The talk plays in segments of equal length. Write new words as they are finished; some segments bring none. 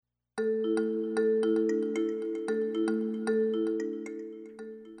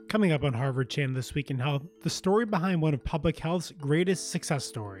Coming up on Harvard Chan This Week in Health, the story behind one of public health's greatest success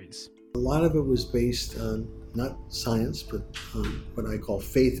stories. A lot of it was based on not science, but on what I call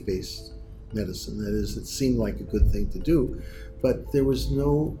faith-based medicine. That is, it seemed like a good thing to do, but there was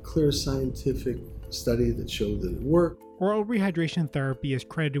no clear scientific study that showed that it worked. Oral rehydration therapy is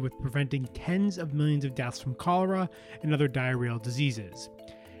credited with preventing tens of millions of deaths from cholera and other diarrheal diseases.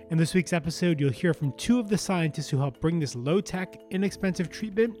 In this week's episode, you'll hear from two of the scientists who helped bring this low-tech, inexpensive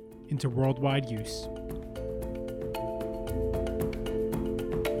treatment into worldwide use.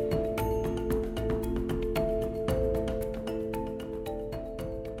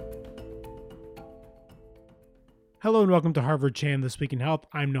 Hello and welcome to Harvard Chan This Week in Health.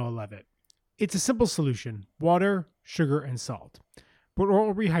 I'm Noah Levitt. It's a simple solution: water, sugar, and salt. But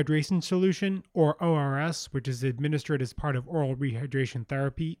oral rehydration solution, or ORS, which is administered as part of oral rehydration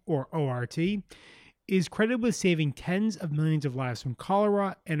therapy, or ORT, is credited with saving tens of millions of lives from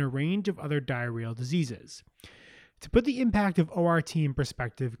cholera and a range of other diarrheal diseases. To put the impact of ORT in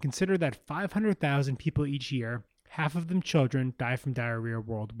perspective, consider that 500,000 people each year, half of them children, die from diarrhea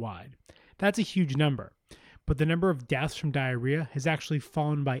worldwide. That's a huge number, but the number of deaths from diarrhea has actually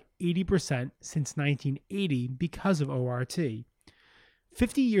fallen by 80% since 1980 because of ORT.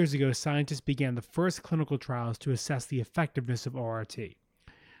 50 years ago, scientists began the first clinical trials to assess the effectiveness of ORT.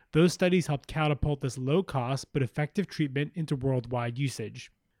 Those studies helped catapult this low-cost but effective treatment into worldwide usage.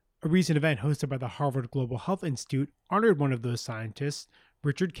 A recent event hosted by the Harvard Global Health Institute honored one of those scientists,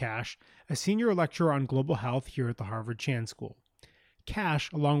 Richard Cash, a senior lecturer on global health here at the Harvard Chan School. Cash,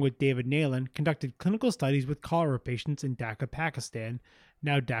 along with David Nalin, conducted clinical studies with cholera patients in Dhaka, Pakistan,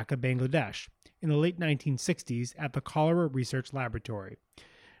 now Dhaka, Bangladesh, in the late 1960s at the Cholera Research Laboratory.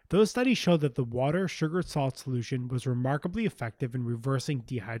 Those studies showed that the water, sugar, salt solution was remarkably effective in reversing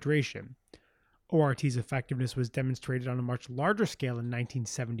dehydration. ORT's effectiveness was demonstrated on a much larger scale in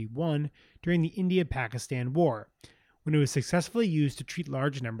 1971 during the India-Pakistan War, when it was successfully used to treat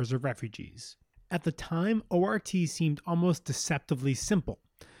large numbers of refugees. At the time, ORT seemed almost deceptively simple.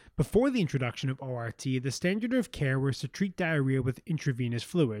 Before the introduction of ORT, the standard of care was to treat diarrhea with intravenous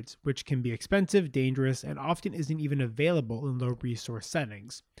fluids, which can be expensive, dangerous, and often isn't even available in low-resource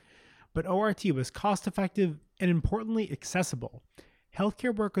settings. But ORT was cost-effective and, importantly, accessible.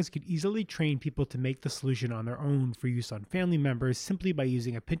 Healthcare workers could easily train people to make the solution on their own for use on family members simply by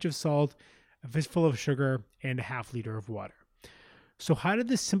using a pinch of salt, a fistful of sugar, and a half liter of water. So how did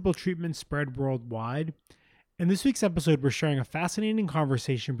this simple treatment spread worldwide? In this week's episode, we're sharing a fascinating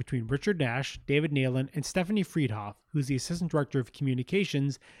conversation between Richard Cash, David Nalin, and Stephanie Friedhoff, who's the Assistant Director of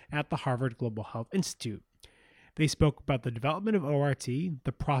Communications at the Harvard Global Health Institute. They spoke about the development of ORT,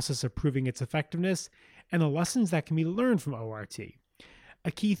 the process of proving its effectiveness, and the lessons that can be learned from ORT. A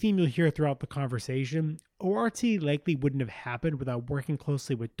key theme you'll hear throughout the conversation: ORT likely wouldn't have happened without working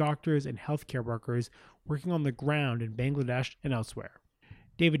closely with doctors and healthcare workers working on the ground in Bangladesh and elsewhere.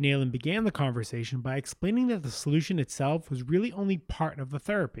 David Nalin began the conversation by explaining that the solution itself was really only part of the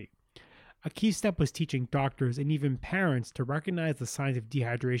therapy. A key step was teaching doctors and even parents to recognize the signs of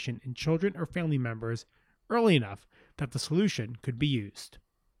dehydration in children or family members early enough that the solution could be used.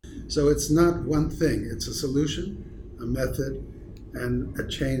 So it's not one thing. It's a solution, a method, and a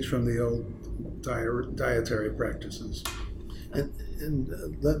change from the old dietary practices. And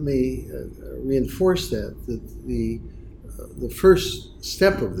let me reinforce that the first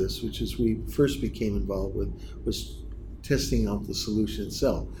step of this, which is we first became involved with, was testing out the solution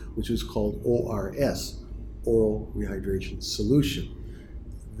itself, which was called ORS, oral rehydration solution.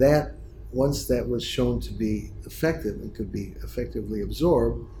 That, once that was shown to be effective and could be effectively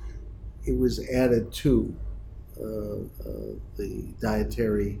absorbed, it was added to the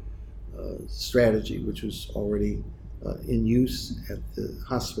dietary strategy, which was already in use at the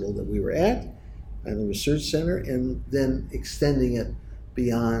hospital that we were at, and the research center, and then extending it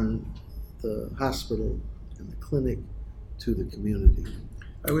beyond the hospital and the clinic to the community.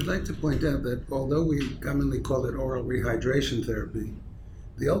 I would like to point out that although we commonly call it oral rehydration therapy,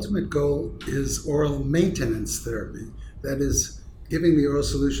 the ultimate goal is oral maintenance therapy. That is, giving the oral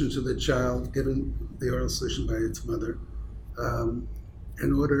solution to the child, given the oral solution by its mother,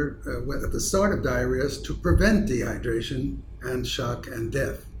 in order, at the start of diarrhea, to prevent dehydration and shock and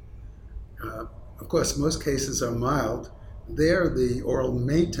death. Of course, most cases are mild. There, the oral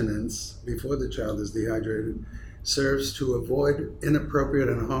maintenance, before the child is dehydrated, serves to avoid inappropriate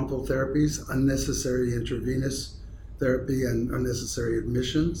and harmful therapies, unnecessary intravenous therapy and unnecessary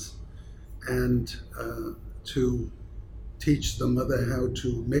admissions, and to teach the mother how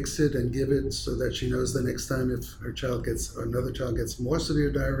to mix it and give it so that she knows the next time if her child gets, or another child gets more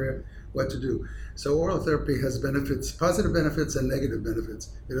severe diarrhea, what to do. So oral therapy has benefits, positive benefits and negative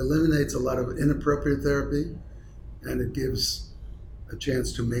benefits. It eliminates a lot of inappropriate therapy, and it gives a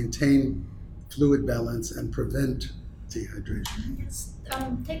chance to maintain fluid balance and prevent dehydration. Let's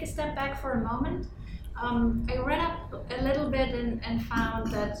take a step back for a moment. I read up a little bit and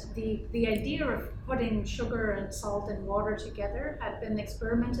found that the idea of putting sugar and salt and water together had been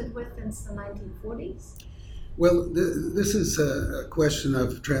experimented with since the 1940s. Well, this is a question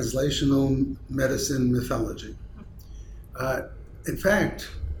of translational medicine mythology. In fact,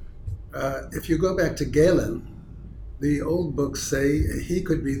 if you go back to Galen, the old books say he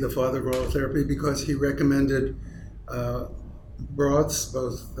could be the father of oral therapy because he recommended broths,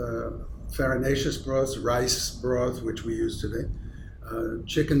 both farinaceous broths, rice broth, which we use today,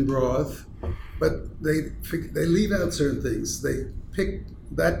 chicken broth, but they leave out certain things. They pick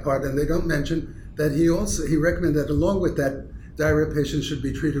that part and they don't mention that he recommended that along with that, diarrhea patients should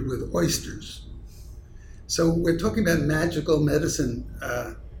be treated with oysters. So we're talking about magical medicine.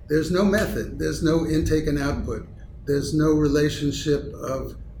 There's no method, there's no intake and output, there's no relationship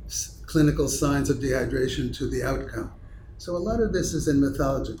of clinical signs of dehydration to the outcome. So a lot of this is in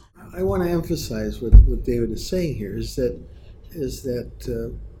mythology. I want to emphasize what David is saying here is that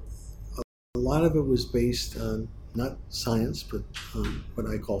a lot of it was based on not science, but on what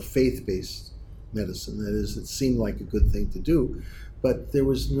I call faith-based medicine. That is, it seemed like a good thing to do, but there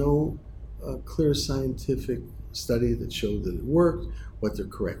was no clear scientific study that showed that it worked, what the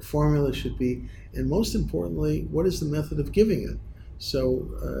correct formula should be, and most importantly, what is the method of giving it. So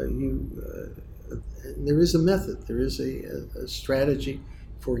there is a method, there is a strategy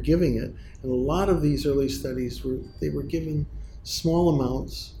for giving it, and a lot of these early studies were given small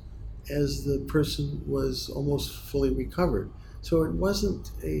amounts as the person was almost fully recovered. So it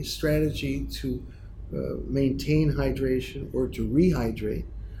wasn't a strategy to maintain hydration or to rehydrate,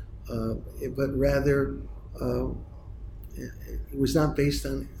 but rather it was not based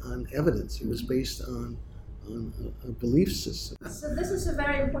on evidence. It was based on a belief system. So this is a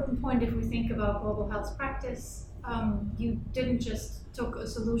very important point if we think about global health practice. You didn't just took a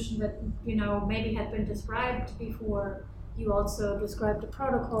solution that maybe had been described before. You also described a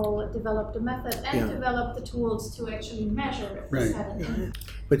protocol, developed a method, and developed the tools to actually measure if this had an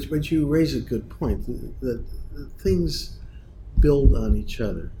impact. But you raise a good point that things build on each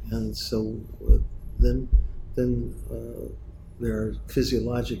other, and so then there are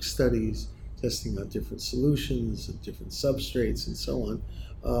physiologic studies testing out different solutions and different substrates and so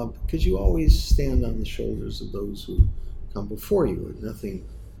on, because you always stand on the shoulders of those who come before you.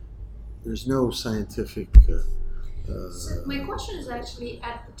 There's no scientific. So my question is actually,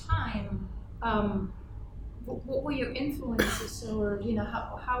 at the time, what were your influences, or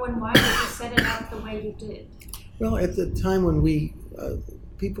how and why did you set it up the way you did? Well, at the time when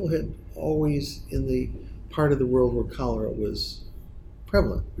people had always, in the part of the world where cholera was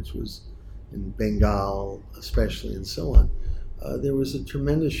prevalent, which was in Bengal especially and so on, there was a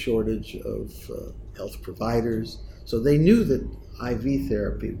tremendous shortage of health providers. So they knew that IV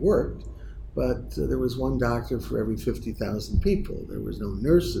therapy worked, but there was one doctor for every 50,000 people. There was no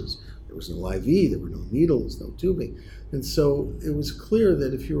nurses, there was no IV, there were no needles, no tubing. And so it was clear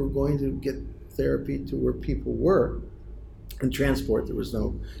that if you were going to get therapy to where people were, and transport,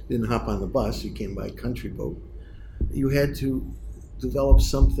 you didn't hop on the bus, you came by country boat, you had to develop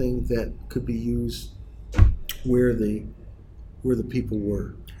something that could be used where the people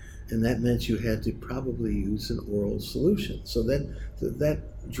were. And that meant you had to probably use an oral solution. So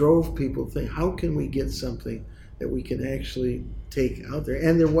that drove people to think, how can we get something that we can actually take out there?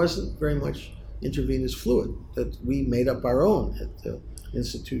 And there wasn't very much intravenous fluid, that we made up our own at the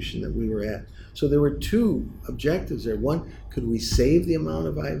institution that we were at. So there were two objectives there. One, could we save the amount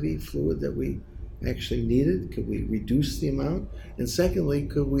of IV fluid that we actually needed? Could we reduce the amount? And secondly,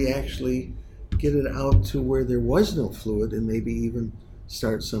 could we actually get it out to where there was no fluid and maybe even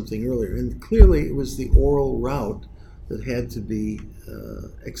start something earlier? And clearly it was the oral route that had to be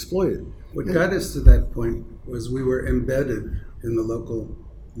exploited. What got us to that point was we were embedded in the local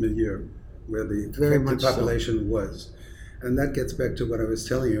milieu where the affected population was. And that gets back to what I was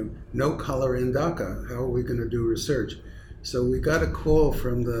telling you, no cholera in Dhaka. How are we going to do research? So we got a call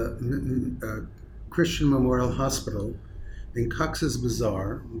from the Christian Memorial Hospital in Cox's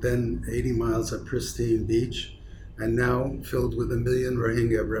Bazar, then 80 miles of pristine beach, and now filled with 1 million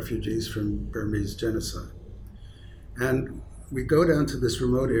Rohingya refugees from Burmese genocide. And we go down to this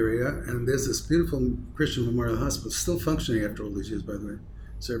remote area, and there's this beautiful Christian Memorial Hospital, still functioning after all these years, by the way,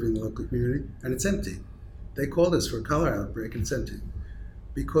 serving the local community, and it's empty. They called us for a cholera outbreak, and it's empty.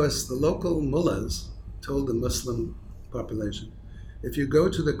 Because the local mullahs told the Muslim population If you go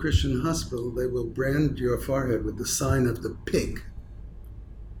to the Christian hospital, they will brand your forehead with the sign of the pig,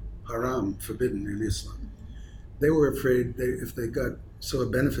 haram, forbidden in Islam. They were afraid if they saw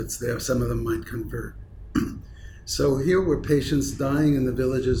benefits there, some of them might convert. So here were patients dying in the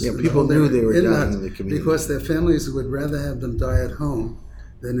villages. Yeah, people knew they were dying in the community. Because their families would rather have them die at home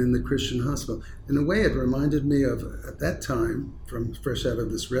than in the Christian hospital. In a way, it reminded me of, at that time, from fresh out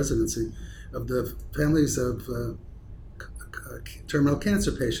of this residency, of the families of terminal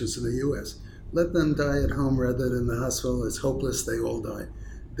cancer patients in the U.S. Let them die at home rather than in the hospital. It's hopeless, they all die.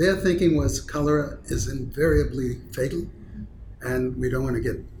 Their thinking was cholera is invariably fatal, and we don't want to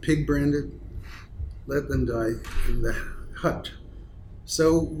get pig branded. Let them die in the hut.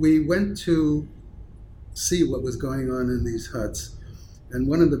 So we went to see what was going on in these huts. And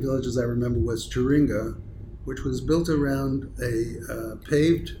one of the villages I remember was Turinga, which was built around a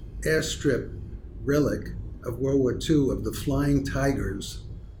paved airstrip relic of World War II of the Flying Tigers,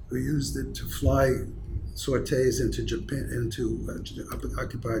 who used it to fly sorties into Japan, into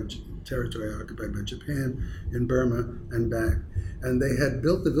occupied territory occupied by Japan in Burma and back. And they had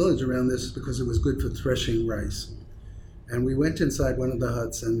built the village around this because it was good for threshing rice. And we went inside one of the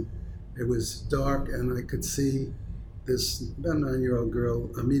huts, and it was dark, and I could see this about 9-year-old girl,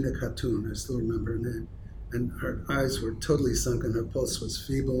 Amina Khatun, I still remember her name, and her eyes were totally sunken, her pulse was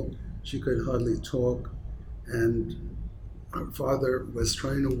feeble, she could hardly talk, and her father was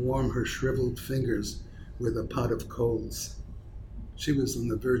trying to warm her shriveled fingers with a pot of coals. She was on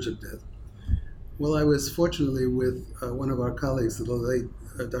the verge of death. Well, I was fortunately with one of our colleagues, the late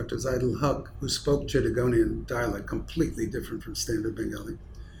Dr. Zaidul Haq, who spoke Chittagonian dialect, completely different from standard Bengali.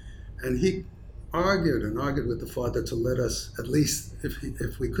 And he argued with the father to let us, at least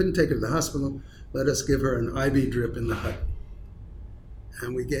if we couldn't take her to the hospital, let us give her an IV drip in the hut.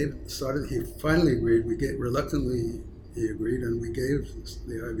 And he finally agreed, reluctantly he agreed, and we gave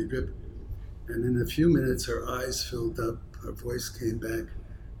the IV drip. And in a few minutes, her eyes filled up, her voice came back.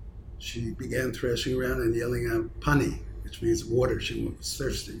 She began thrashing around and yelling out, "Pani," which means water. She was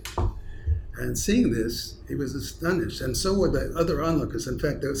thirsty. And seeing this, he was astonished, and so were the other onlookers. In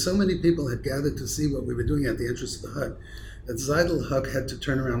fact, there were so many people had gathered to see what we were doing at the entrance of the hut that Zaidul Haq had to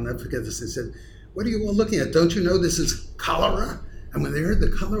turn around and never forget this. He said, "What are you all looking at? Don't you know this is cholera?" And when they heard the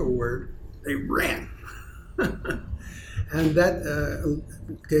cholera word, they ran. And that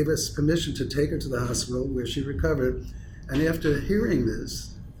gave us permission to take her to the hospital, where she recovered. And after hearing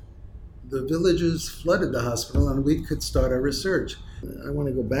this, the villagers flooded the hospital, and we could start our research. I want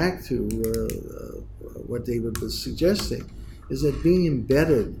to go back to what David was suggesting, is that being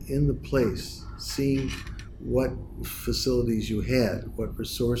embedded in the place, seeing what facilities you had, what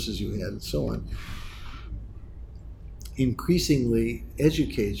resources you had, and so on, increasingly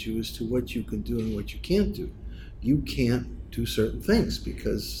educates you as to what you can do and what you can't do. You can't do certain things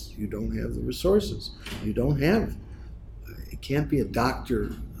because you don't have the resources. You don't have, it can't be a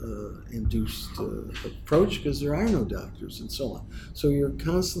doctor-induced approach because there are no doctors and so on. So you're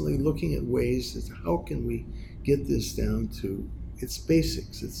constantly looking at ways as to how can we get this down to its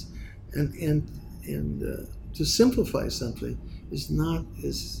basics. And to simplify something is not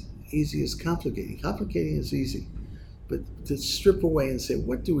as easy as complicating. Complicating is easy, but to strip away and say,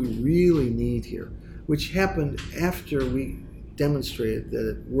 what do we really need here? Which happened after we demonstrated that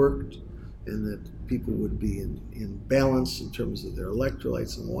it worked and that people would be in balance in terms of their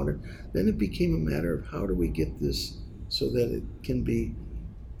electrolytes and water. Then it became a matter of how do we get this so that it can be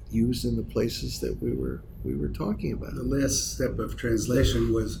used in the places that we were talking about. The last step of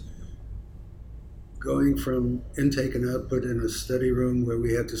translation was going from intake and output in a study room where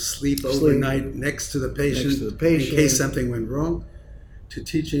we had to sleep overnight next to the patient in case something went wrong, to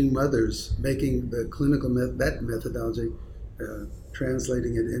teaching mothers, making the clinical that methodology,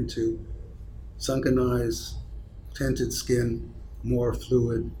 translating it into sunken eyes, tented skin, more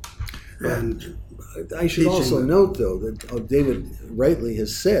fluid. And I should also note, though, that David rightly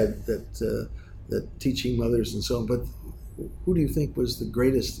has said that teaching mothers and so on, but who do you think was the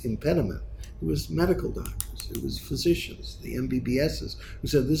greatest impediment? It was medical doctors, it was physicians, the MBBSs, who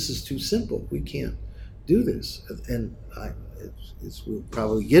said, this is too simple, we can't do this. And as we'll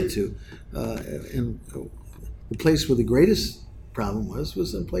probably get to, and the place where the greatest problem was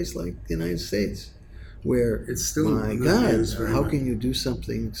a place like the United States, where it's still, my God, how can you do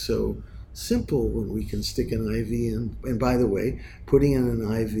something so simple when we can stick an IV in? And by the way, putting in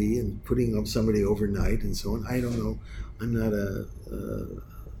an IV and putting up somebody overnight and so on, I don't know, I'm not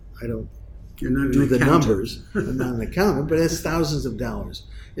I don't do the numbers, I'm not an accountant, but it's thousands of dollars,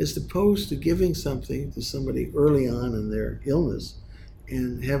 as opposed to giving something to somebody early on in their illness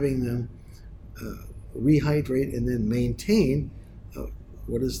and having them rehydrate and then maintain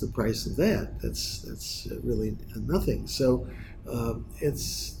what is the price of that? That's really nothing. So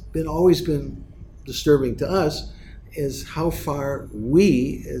it's always been disturbing to us is how far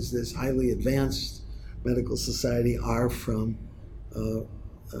we, as this highly advanced medical society, are from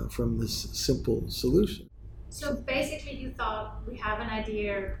this simple solution. So basically you thought, we have an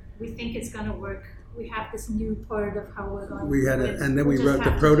idea, we think it's going to work, we have this new part of how we're going We to had do it, it. and then We'll we just wrote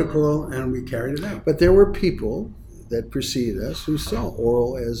the have to do it. protocol and we carried it out. But there were people that preceded us who saw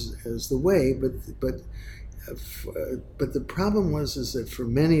oral as the way, but the problem is that for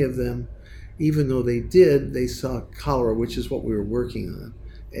many of them, even though they saw cholera, which is what we were working on,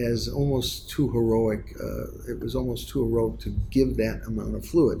 as almost too heroic. It was almost too heroic to give that amount of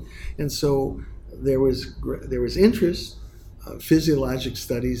fluid, and so there was interest. Physiologic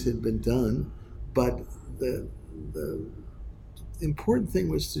studies had been done, but the important thing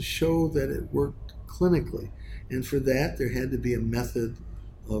was to show that it worked clinically, and for that there had to be a method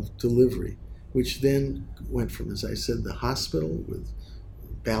of delivery, which then went from, as I said, the hospital with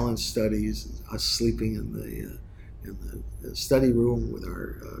balanced studies, us sleeping in the study room with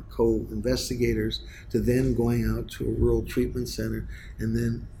our co-investigators, to then going out to a rural treatment center, and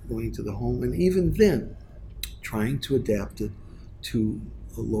then going to the home, and even then trying to adapt it to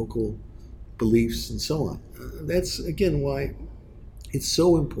local beliefs and so on. That's again why it's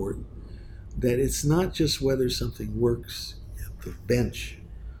so important that it's not just whether something works at the bench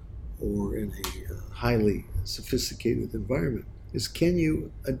or in a highly sophisticated environment. Is can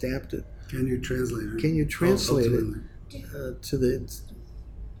you adapt it? Can you translate it? Can you translate it to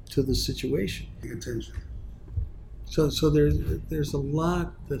the situation? Pay attention. So there's a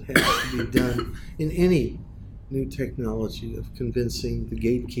lot that has to be done in any new technology of convincing the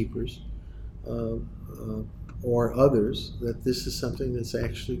gatekeepers or others that this is something that's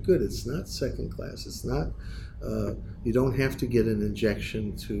actually good. It's not second class. It's not. You don't have to get an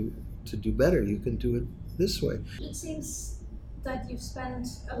injection to do better. You can do it this way. It seems that you've spent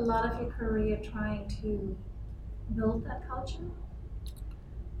a lot of your career trying to build that culture.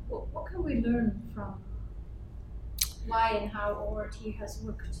 What can we learn from why and how ORT has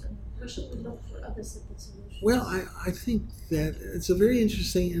worked, and where should we look for other simple solutions? Well, I think that it's a very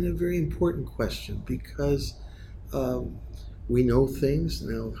interesting and a very important question, because we know things.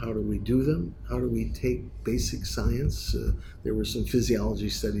 Now, how do we do them? How do we take basic science? There were some physiology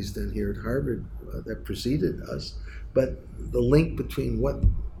studies done here at Harvard that preceded us, but the link between what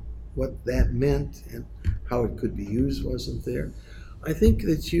that meant and how it could be used wasn't there. I think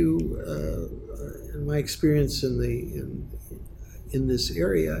that in my experience in this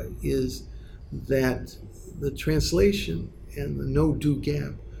area, is that the translation and the no-do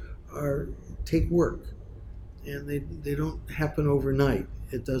gap take work, and they don't happen overnight.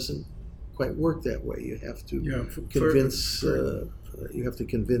 It doesn't quite work that way. You have to convince. You have to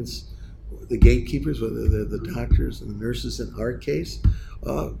convince the gatekeepers, whether they're the doctors and the nurses in our case.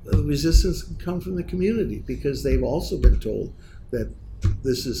 The resistance can come from the community, because they've also been told that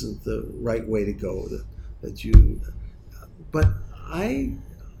this isn't the right way to go. But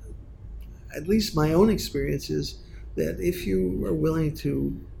at least my own experience is that if you are willing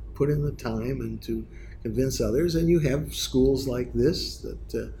to put in the time and to convince others, and you have schools like this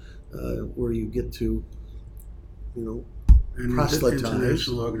that where you get to, And proselytize,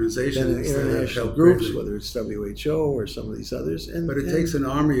 international organizations, and international groups, whether it's WHO or some of these others. But it takes an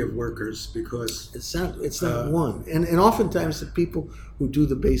army of workers, because it's not one. And oftentimes the people who do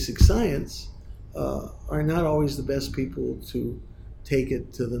the basic science are not always the best people to take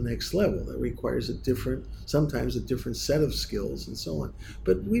it to the next level. That requires sometimes a different set of skills and so on.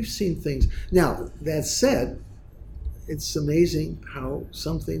 But we've seen things. Now, that said, it's amazing how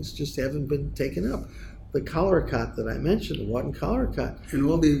some things just haven't been taken up. The cholera cot that I mentioned, the Wharton cholera cot. In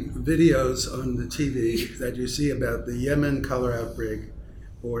all the videos on the TV that you see about the Yemen cholera outbreak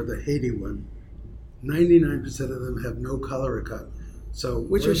or the Haiti one, 99% of them have no cholera cot. So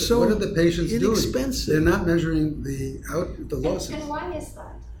Which what are so what are the patients inexpensive. doing? They're not measuring the losses. And why is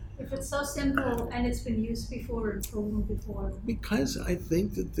that? If it's so simple and it's been used before and proven before. Because I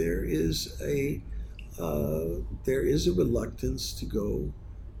think that there is a reluctance to go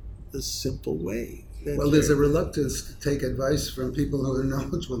the simple way. Well, there's a reluctance to take advice from people who are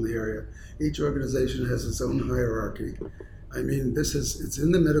knowledgeable in the area. Each organization has its own hierarchy. I mean, it's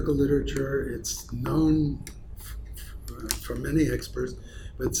in the medical literature. It's known from many experts,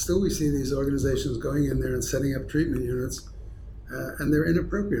 but still we see these organizations going in there and setting up treatment units, and they're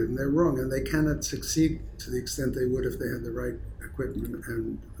inappropriate and they're wrong, and they cannot succeed to the extent they would if they had the right equipment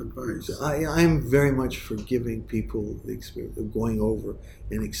and advice. I'm very much for giving people the experience of going over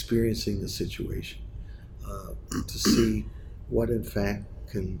and experiencing the situation to see what in fact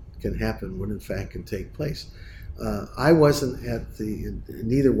can happen, what in fact can take place. I wasn't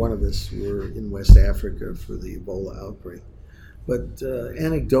neither one of us were in West Africa for the Ebola outbreak, but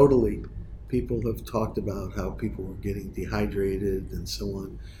anecdotally, people have talked about how people were getting dehydrated and so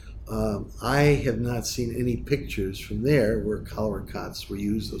on. I have not seen any pictures from there where cholera cots were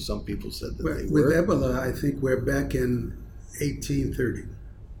used, though some people said that they were. With Ebola, I think we're back in 1830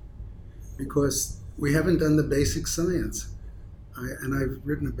 because we haven't done the basic science. I've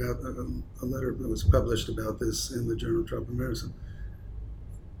written about a letter that was published about this in the Journal of Tropical Medicine.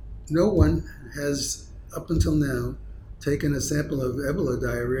 No one has, up until now, taken a sample of Ebola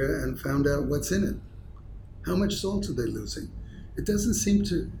diarrhea and found out what's in it. How much salt are they losing? It doesn't seem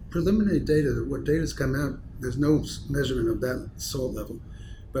to, preliminary data, what data's come out, there's no measurement of that salt level,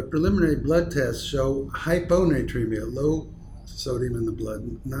 but preliminary blood tests show hyponatremia, low sodium in the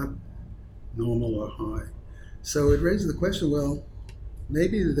blood, not normal or high. So it raises the question, well,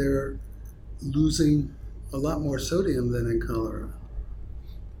 maybe they're losing a lot more sodium than in cholera.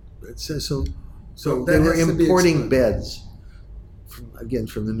 So they were importing beds,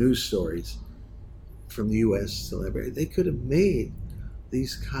 from the news stories, from the U.S. to Liberia. They could have made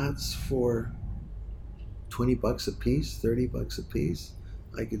these cots for $20 a piece, $30 a piece.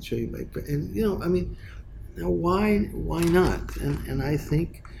 I could show you now why not? And I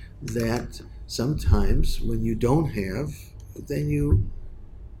think that sometimes when you don't have, then you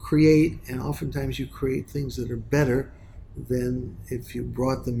create, and oftentimes you create things that are better than if you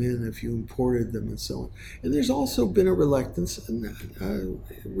brought them in, if you imported them, and so on. And there's also been a reluctance, and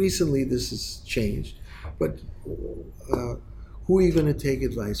recently this has changed, but who are you going to take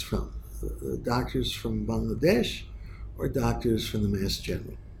advice from? Doctors from Bangladesh or doctors from the Mass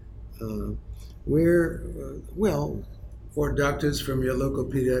General? Or doctors from your local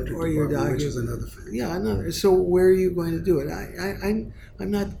pediatric department, which is another thing. Yeah, another. So where are you going to do it? I'm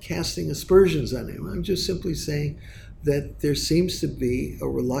not casting aspersions on him. I'm just simply saying that there seems to be a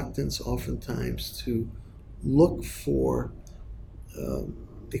reluctance oftentimes to look for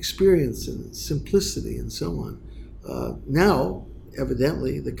experience and simplicity and so on. Now,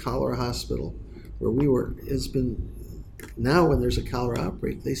 evidently, the cholera hospital where we were has been, now when there's a cholera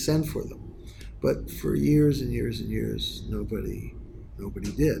outbreak, they send for them. But for years and years and years, nobody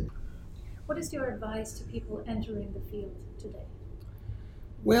did. What is your advice to people entering the field today?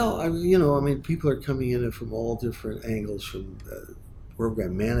 Well, people are coming in from all different angles, from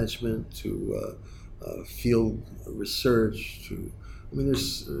program management to field research to,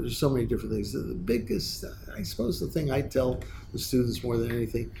 there's so many different things. The biggest, I suppose the thing I tell the students more than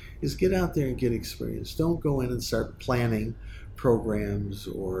anything is get out there and get experience. Don't go in and start planning programs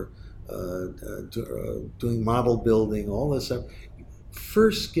or doing model building, all this stuff.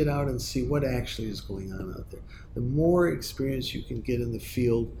 First, get out and see what actually is going on out there. The more experience you can get in the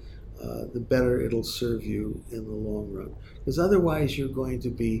field, the better it'll serve you in the long run. Because otherwise, you're going to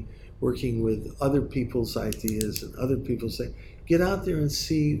be working with other people's ideas and other people's things. Get out there and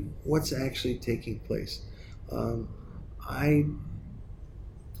see what's actually taking place. I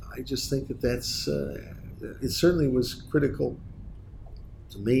just think that's it certainly was critical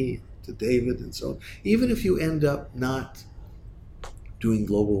to me, to David, and so on. Even if you end up not doing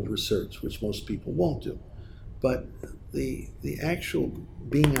global research, which most people won't do, but the actual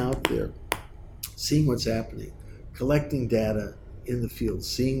being out there, seeing what's happening, collecting data in the field,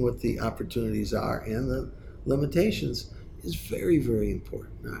 seeing what the opportunities are and the limitations is very, very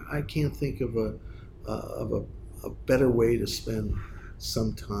important. I can't think of a better way to spend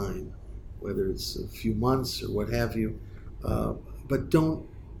some time, whether it's a few months or what have you. But don't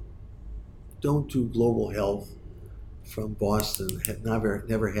do global health from Boston,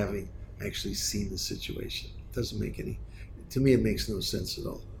 never having actually seen the situation. It doesn't make to me it makes no sense at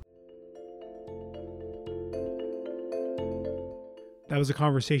all. That was a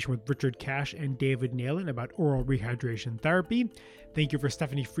conversation with Richard Cash and David Nalin about oral rehydration therapy. Thank you for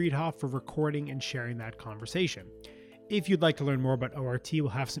Stephanie Friedhoff for recording and sharing that conversation. If you'd like to learn more about ORT, we'll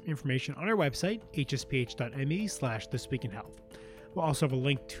have some information on our website, hsph.me/thisweekinhealth. We'll also have a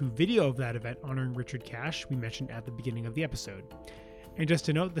link to video of that event honoring Richard Cash we mentioned at the beginning of the episode. And just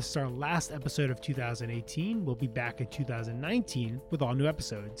to note, this is our last episode of 2018. We'll be back in 2019 with all new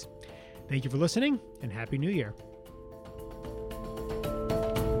episodes. Thank you for listening, and Happy New Year.